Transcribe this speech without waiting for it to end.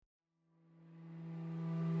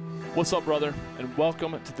What's up, brother, and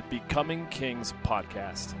welcome to the Becoming Kings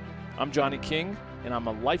podcast. I'm Johnny King, and I'm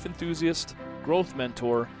a life enthusiast, growth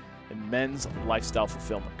mentor, and men's lifestyle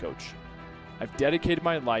fulfillment coach. I've dedicated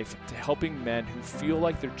my life to helping men who feel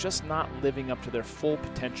like they're just not living up to their full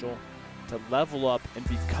potential to level up and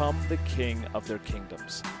become the king of their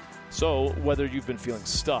kingdoms. So, whether you've been feeling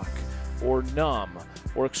stuck, or numb,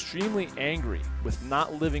 or extremely angry with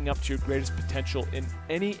not living up to your greatest potential in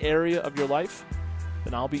any area of your life,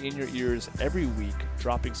 then I'll be in your ears every week,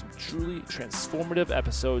 dropping some truly transformative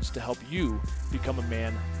episodes to help you become a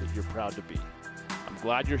man that you're proud to be. I'm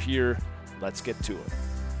glad you're here. Let's get to it.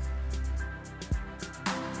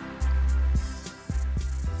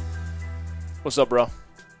 What's up, bro?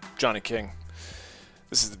 Johnny King.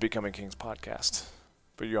 This is the Becoming Kings podcast,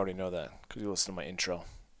 but you already know that because you listen to my intro,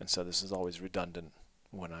 and so this is always redundant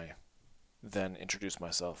when I then introduce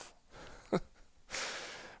myself.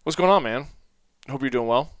 What's going on, man? Hope you're doing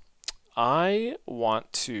well. I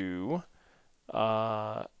want to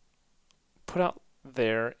put out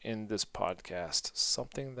there in this podcast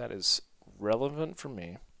something that is relevant for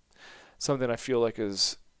me, something I feel like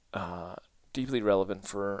is deeply relevant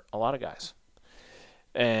for a lot of guys.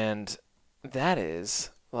 And that is,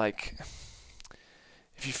 like,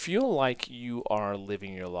 if you feel like you are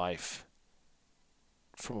living your life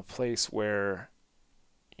from a place where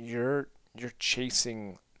you're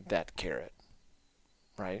chasing that carrot,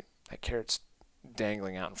 right? That carrot's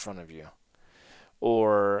dangling out in front of you.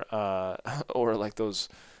 Or like those,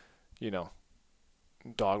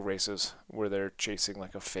 dog races where they're chasing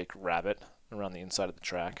like a fake rabbit around the inside of the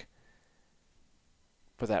track.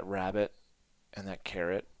 But that rabbit and that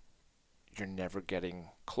carrot, you're never getting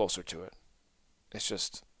closer to it. It's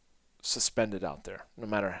just suspended out there. No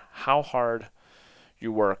matter how hard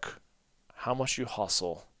you work, how much you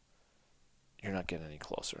hustle, you're not getting any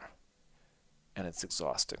closer. And it's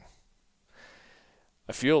exhausting.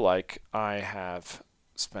 I feel like I have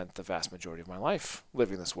spent the vast majority of my life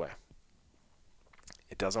living this way.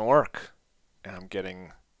 It doesn't work. And I'm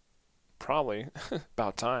getting, probably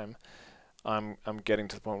about time, I'm getting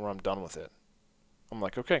to the point where I'm done with it. I'm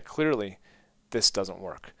like, okay, clearly this doesn't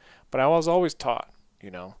work. But I was always taught, be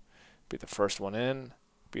the first one in,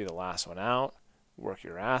 be the last one out, work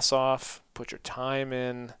your ass off, put your time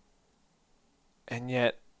in. And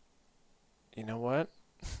yet, you know what?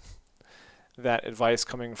 That advice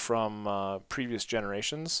coming from previous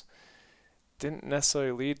generations didn't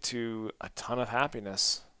necessarily lead to a ton of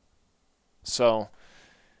happiness. So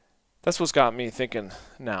that's what's got me thinking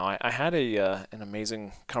now. I had an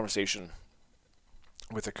amazing conversation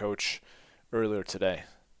with a coach earlier today,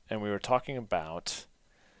 and we were talking about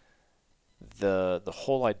the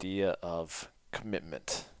whole idea of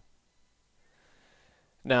commitment.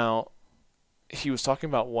 Now, he was talking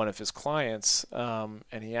about one of his clients,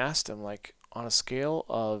 and he asked him, like, on a scale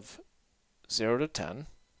of 0 to 10,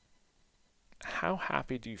 how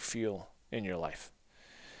happy do you feel in your life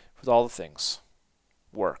with all the things,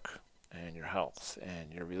 work and your health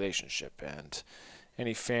and your relationship and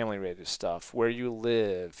any family-related stuff, where you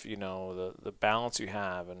live, the balance you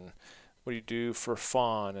have and what you do for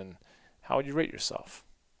fun, and how would you rate yourself?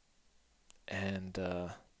 And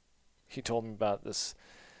he told me about this.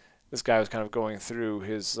 This guy was kind of going through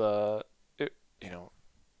his,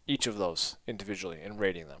 each of those individually and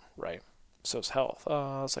rating them, right? So his health,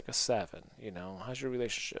 it's like a 7. How's your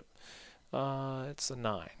relationship? It's a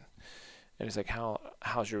 9. And he's like,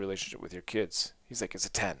 how's your relationship with your kids? He's like, it's a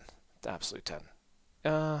 10. It's absolutely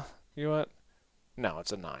 10. You know what? No,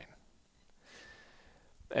 it's a 9.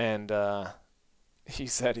 And he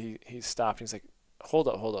said he stopped. He's like, hold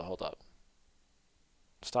up.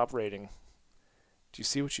 Stop rating. Do you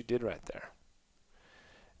see what you did right there?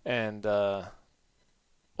 And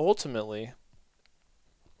ultimately,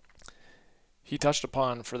 he touched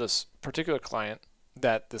upon, for this particular client,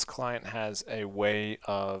 that this client has a way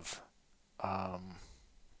of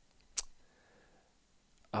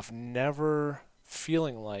never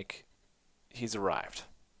feeling like he's arrived.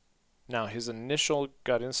 Now, his initial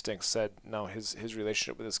gut instinct said, no, his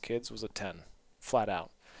relationship with his kids was a 10, flat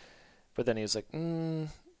out. But then he was like,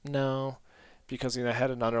 no, because he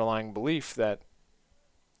had an underlying belief that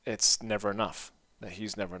it's never enough, that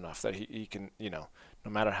he's never enough, that he can, no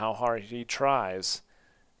matter how hard he tries,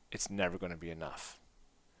 it's never going to be enough.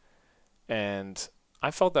 And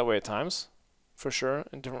I felt that way at times, for sure,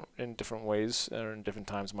 in different ways or in different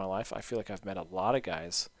times in my life. I feel like I've met a lot of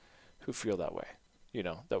guys who feel that way,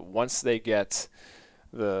 that once they get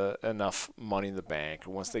the enough money in the bank,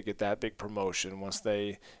 once they get that big promotion, once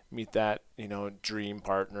they meet that, dream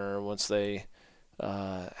partner, once they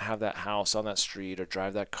have that house on that street or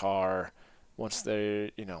drive that car, once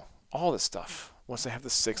they, all this stuff. Once they have the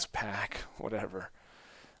 6-pack, whatever,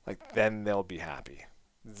 like then they'll be happy.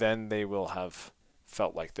 Then they will have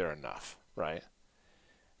felt like they're enough, right?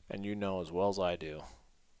 And you know as well as I do,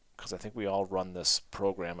 because I think we all run this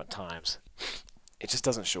program at times, it just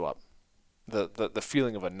doesn't show up. The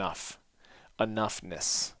feeling of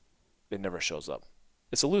enoughness, it never shows up.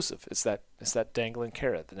 It's elusive. It's that dangling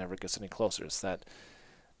carrot that never gets any closer. It's that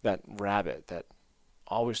rabbit that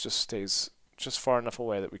always just stays just far enough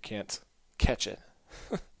away that we can't catch it.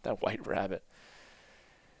 That white rabbit.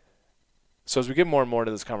 So as we get more and more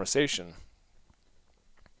to this conversation,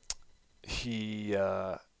 we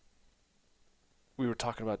were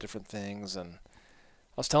talking about different things, and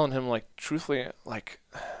I was telling him, like, truthfully, like,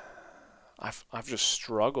 I've just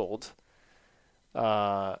struggled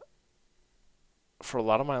for a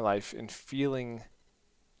lot of my life in feeling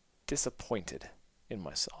disappointed in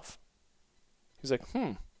myself. He's like,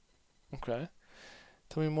 okay,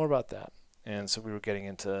 tell me more about that. And so we were getting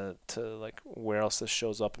into like where else this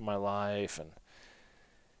shows up in my life,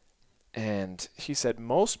 and he said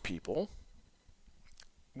most people,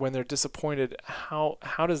 when they're disappointed, how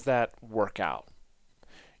does that work out?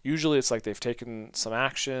 Usually it's like they've taken some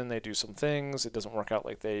action, they do some things, it doesn't work out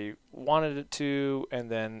like they wanted it to, and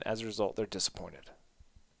then as a result they're disappointed.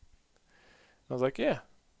 I was like, yeah,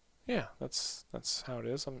 that's how it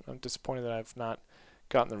is. I'm disappointed that I've not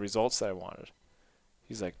gotten the results that I wanted.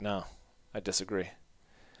 He's like, no, I disagree.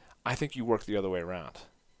 I think you work the other way around.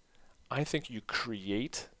 I think you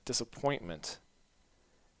create disappointment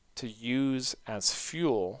to use as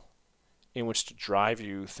fuel in which to drive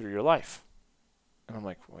you through your life. And I'm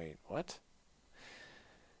like, wait, what?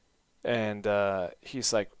 And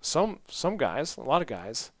he's like, some guys, a lot of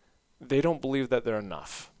guys, they don't believe that they're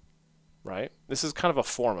enough, right? This is kind of a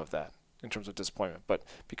form of that in terms of disappointment. But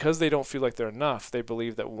because they don't feel like they're enough, they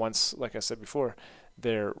believe that once, like I said before,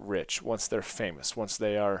 they're rich, once they're famous, once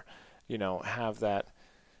they are, have that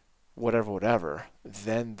whatever,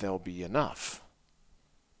 then they'll be enough.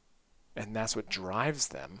 And that's what drives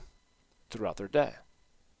them throughout their day,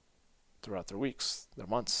 throughout their weeks, their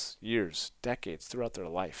months, years, decades, throughout their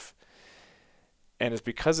life. And it's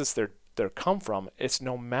because it's their come from, it's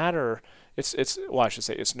no wonder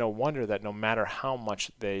that no matter how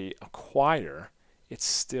much they acquire, it's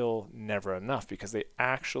still never enough, because they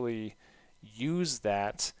actually use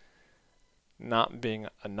that not being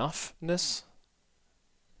enoughness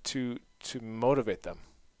to motivate them.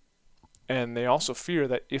 And they also fear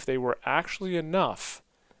that if they were actually enough,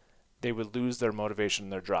 they would lose their motivation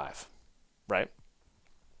and their drive, right?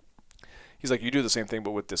 He's like, you do the same thing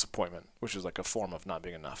but with disappointment, which is like a form of not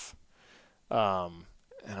being enough. And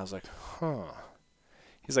I was like,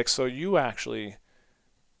 He's like, so you actually,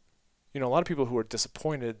 a lot of people who are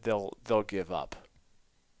disappointed, they'll give up.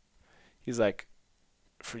 He's like,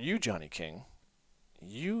 for you, Johnny King,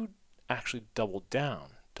 you actually double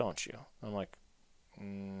down, don't you? I'm like,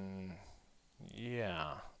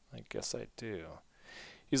 yeah, I guess I do.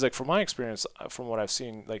 He's like, from my experience, from what I've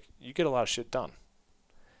seen, like, you get a lot of shit done.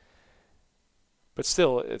 But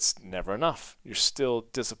still, it's never enough. You're still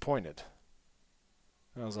disappointed.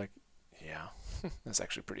 And I was like, yeah, that's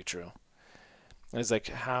actually pretty true. And he's like,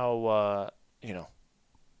 how,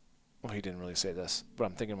 well, he didn't really say this, but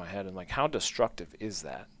I'm thinking in my head, and like, how destructive is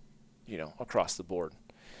that, across the board,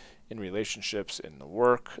 in relationships, in the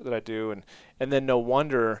work that I do, and then no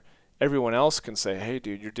wonder everyone else can say, hey,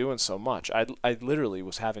 dude, you're doing so much. I literally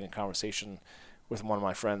was having a conversation with one of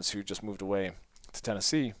my friends who just moved away to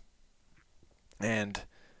Tennessee, and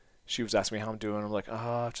she was asking me how I'm doing. I'm like,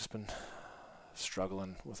 I've just been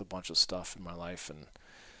struggling with a bunch of stuff in my life, and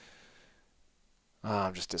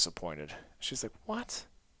I'm just disappointed. She's like, what?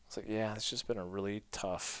 I was like, yeah, it's just been a really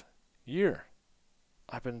tough year.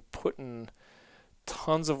 I've been putting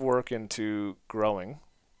tons of work into growing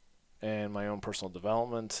and my own personal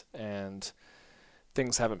development, and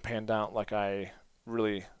things haven't panned out like I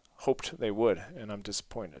really hoped they would, and I'm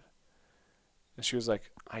disappointed. And she was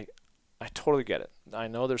like, I totally get it. I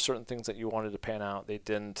know there's certain things that you wanted to pan out. They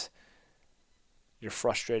didn't. You're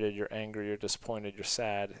frustrated, you're angry, you're disappointed, you're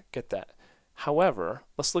sad. Get that. However,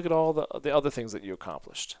 let's look at all the other things that you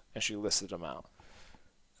accomplished. And she listed them out.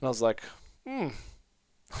 And I was like, Well,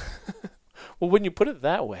 when you put it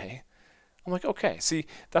that way, I'm like, okay, see,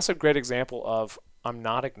 that's a great example of I'm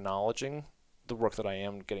not acknowledging the work that I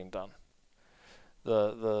am getting done.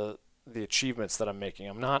 The achievements that I'm making.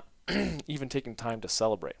 I'm not even taking time to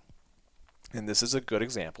celebrate. And this is a good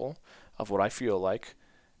example of what I feel like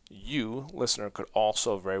you, listener, could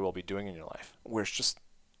also very well be doing in your life, where it's just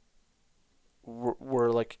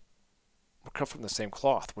we're cut from the same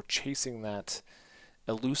cloth. We're chasing that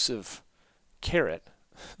elusive carrot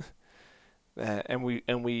And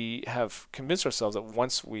we have convinced ourselves that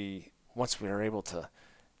once we are able to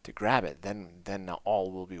grab it, then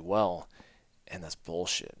all will be well, and that's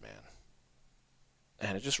bullshit, man.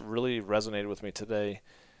 And it just really resonated with me today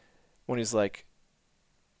when he's like,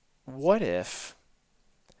 what if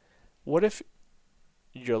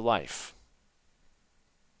your life,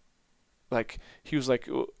 like, he was like,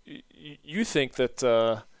 you think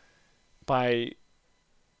that by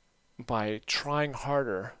trying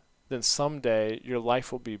harder, then someday your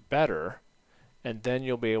life will be better, and then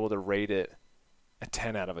you'll be able to rate it a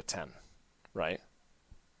 10 out of a 10, right?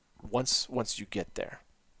 Once you get there.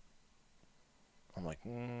 I'm like,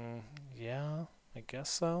 yeah, I guess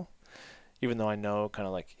so. Even though I know kind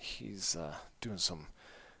of like he's doing some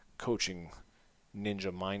coaching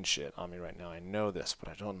ninja mind shit on me right now. I know this, but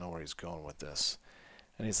I don't know where he's going with this.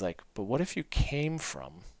 And he's like, but what if you came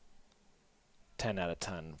from 10 out of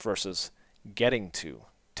 10 versus getting to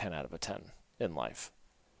 10 out of a 10 in life?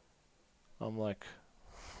 I'm like,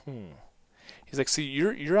 He's like, see,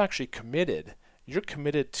 you're actually committed. You're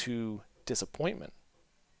committed to disappointment.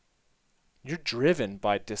 You're driven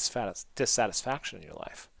by dissatisfaction in your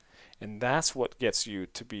life. And that's what gets you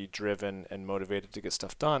to be driven and motivated to get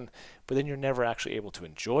stuff done. But then you're never actually able to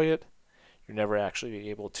enjoy it. You're never actually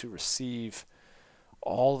able to receive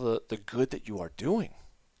all the good that you are doing.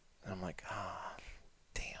 And I'm like,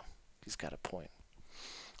 damn, he's got a point.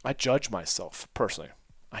 I judge myself personally.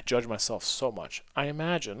 I judge myself so much. I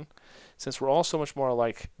imagine, since we're all so much more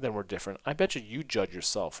alike than we're different, I bet you judge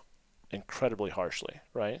yourself incredibly harshly,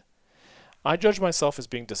 right? I judge myself as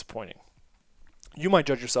being disappointing. You might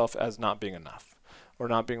judge yourself as not being enough, or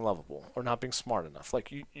not being lovable, or not being smart enough.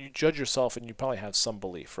 Like, you judge yourself and you probably have some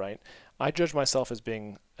belief, right? I judge myself as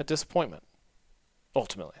being a disappointment,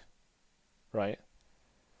 ultimately, right?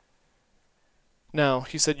 Now,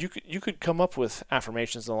 he said you could come up with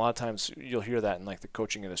affirmations, and a lot of times you'll hear that in like the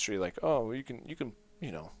coaching industry, like, oh, you can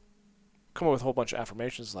come up with a whole bunch of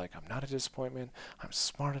affirmations like, I'm not a disappointment, I'm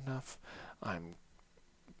smart enough, I'm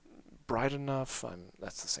bright enough,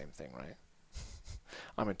 that's the same thing, right?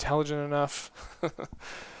 I'm intelligent enough.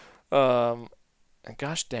 And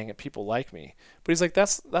gosh dang it, people like me. But he's like,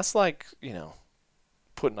 that's like,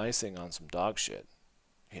 putting icing on some dog shit.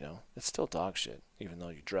 It's still dog shit, even though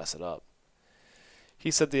you dress it up. He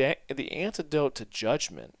said the antidote to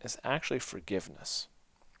judgment is actually forgiveness.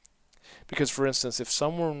 Because, for instance, if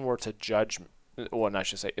someone were to judge, well, I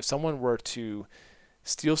should say, if someone were to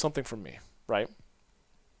steal something from me, right?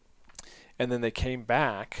 And then they came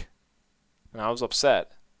back, and I was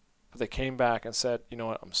upset, but they came back and said, you know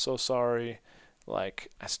what, I'm so sorry. Like,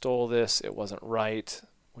 I stole this. It wasn't right.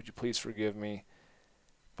 Would you please forgive me?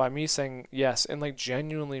 By me saying yes and like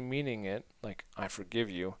genuinely meaning it, like, I forgive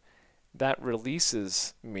you, that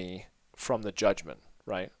releases me from the judgment,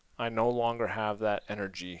 right? I no longer have that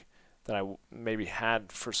energy that I maybe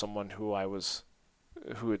had for someone who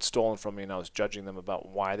had stolen from me, and I was judging them about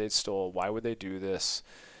why they stole, why would they do this,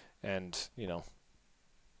 and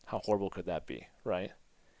how horrible could that be, right?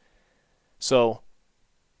 So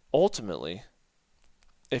ultimately,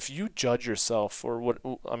 if you judge yourself for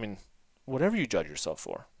whatever you judge yourself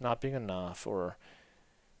for, not being enough, or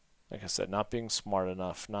like I said, not being smart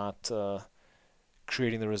enough, not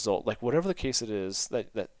creating the result, like whatever the case it is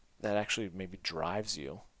that actually maybe drives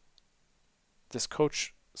you, this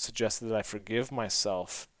coach suggested that I forgive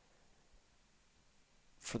myself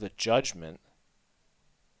for the judgment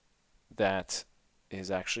that is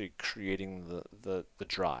actually creating the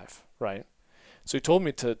drive, right? So he told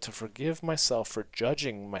me to forgive myself for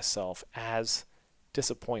judging myself as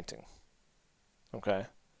disappointing, okay?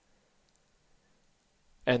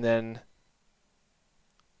 And then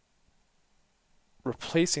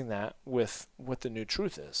replacing that with what the new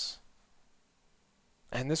truth is.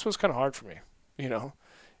 And this was kind of hard for me,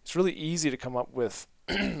 It's really easy to come up with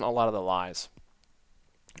a lot of the lies.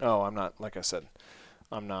 Oh, I'm not, like I said,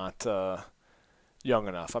 I'm not young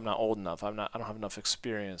enough. I'm not old enough. I don't have enough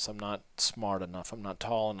experience. I'm not smart enough. I'm not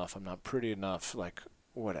tall enough. I'm not pretty enough. Like,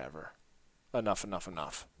 whatever. Enough. Not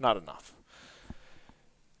enough.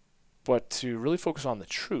 But to really focus on the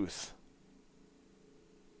truth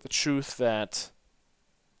that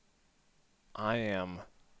I am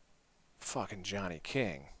fucking Johnny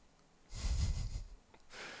King.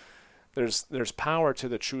 There's power to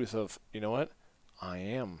the truth of, you know what? I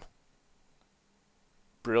am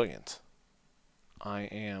brilliant. I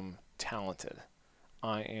am talented.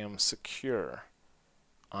 I am secure.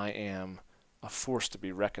 I am a force to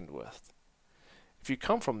be reckoned with. If you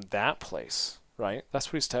come from that place, right? That's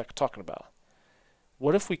what he's talking about.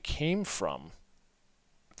 What if we came from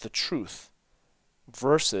the truth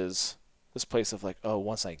versus this place of like, oh,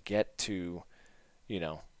 once I get to,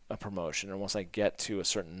 a promotion, or once I get to a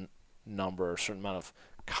certain number, a certain amount of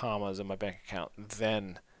commas in my bank account,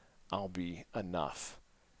 then I'll be enough.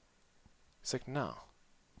 It's like, no.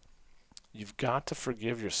 You've got to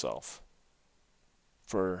forgive yourself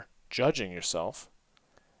for judging yourself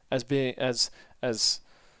as being as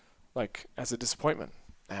a disappointment,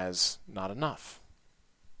 as not enough.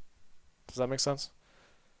 Does that make sense?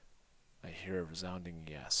 I hear a resounding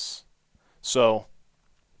yes. So,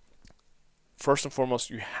 first and foremost,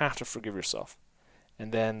 you have to forgive yourself.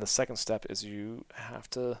 And then the second step is you have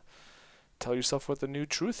to tell yourself what the new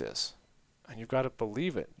truth is. And you've got to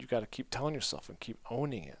believe it. You've got to keep telling yourself and keep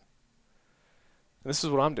owning it. And this is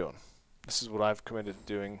what I'm doing. This is what I've committed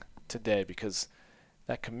to doing today, because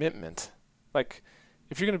that commitment, like,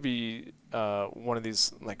 if you're going to be one of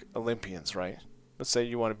these, like, Olympians, right? Let's say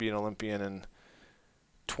you want to be an Olympian in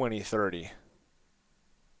 2030.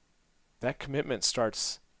 That commitment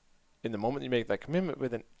starts in the moment you make that commitment,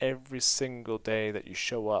 within every single day that you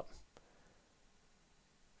show up.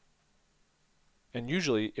 And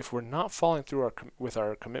usually, if we're not following through with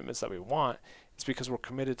our commitments that we want, it's because we're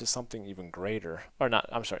committed to something even greater. Or not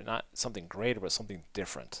something greater, but something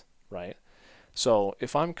different, right? So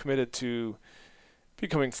if I'm committed to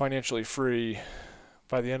becoming financially free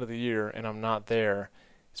by the end of the year and I'm not there,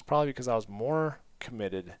 it's probably because I was more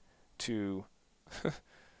committed to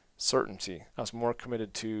certainty. I was more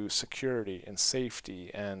committed to security and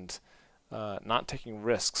safety and not taking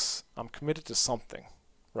risks. I'm committed to something,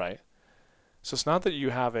 right? So it's not that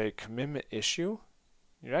you have a commitment issue.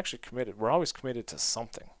 You're actually committed. We're always committed to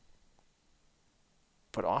something.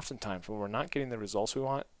 But oftentimes when we're not getting the results we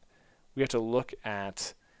want, we have to look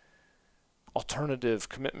at alternative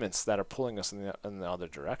commitments that are pulling us in the other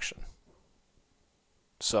direction.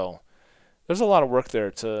 So there's a lot of work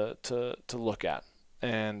there to look at.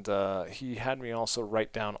 And he had me also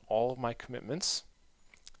write down all of my commitments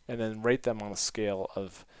and then rate them on a scale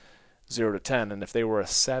of 0 to 10. And if they were a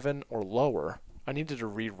 7 or lower, I needed to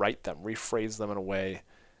rewrite them, rephrase them in a way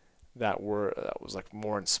that was like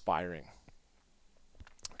more inspiring.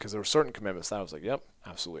 Because there were certain commitments that I was like, yep,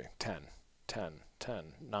 absolutely, 10, 10, 10,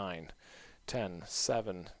 9, 10,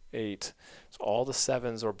 7, 8. So all the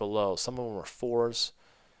 7s or below. Some of them were 4s.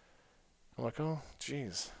 I'm like, oh,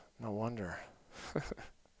 geez, no wonder.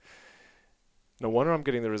 No wonder I'm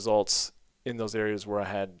getting the results in those areas where I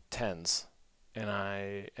had 10s. And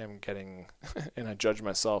I am getting, and I judge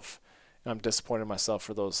myself, and I'm disappointed in myself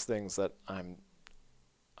for those things that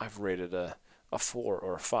I've rated a 4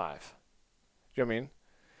 or a 5. Do you know what I mean?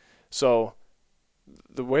 So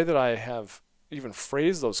the way that I have even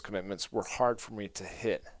phrased those commitments were hard for me to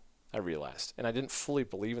hit, I realized. And I didn't fully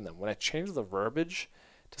believe in them. When I changed the verbiage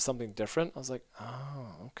to something different, I was like,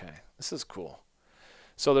 oh, okay, this is cool.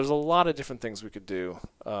 So there's a lot of different things we could do.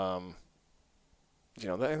 And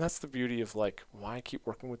that's the beauty of, like, why I keep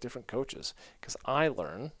working with different coaches, because I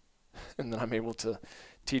learn and then I'm able to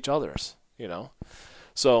teach others,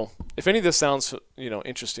 So if any of this sounds,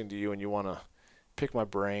 interesting to you and you want to pick my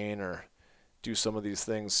brain or do some of these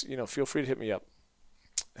things, feel free to hit me up.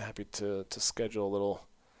 Happy to schedule a little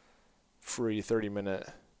free 30-minute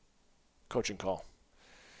coaching call.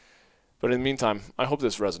 But in the meantime, I hope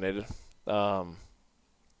this resonated. Because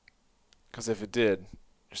if it did,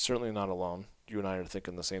 you're certainly not alone. You and I are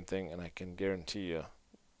thinking the same thing, and I can guarantee you,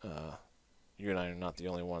 you and I are not the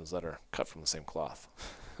only ones that are cut from the same cloth.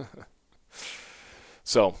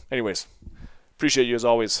 So, anyways, appreciate you as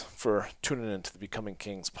always for tuning into the Becoming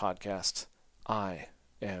Kings podcast. I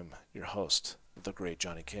am your host, the great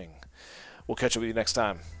Johnny King. We'll catch up with you next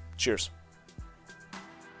time. Cheers.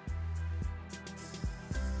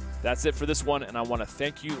 That's it for this one, and I want to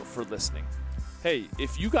thank you for listening. Hey,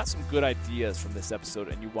 if you got some good ideas from this episode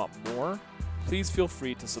and you want more, please feel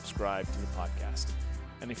free to subscribe to the podcast.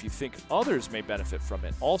 And if you think others may benefit from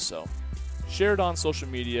it also, share it on social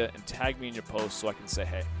media and tag me in your posts so I can say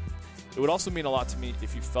hey. It would also mean a lot to me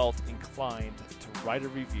if you felt inclined to write a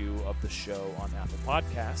review of the show on Apple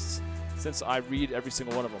Podcasts, since I read every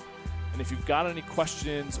single one of them. And if you've got any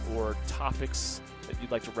questions or topics that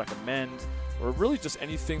you'd like to recommend, or really just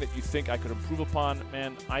anything that you think I could improve upon,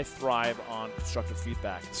 man, I thrive on constructive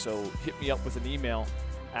feedback. So hit me up with an email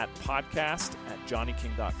at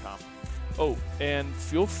podcast@johnnyking.com. Oh, and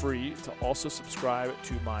feel free to also subscribe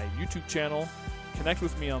to my YouTube channel, connect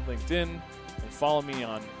with me on LinkedIn, and follow me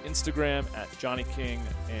on Instagram at Johnny King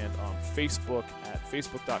and on Facebook at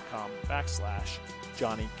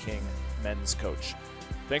facebook.com/Johnny King Men's Coach.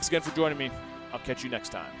 Thanks again for joining me. I'll catch you next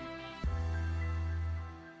time.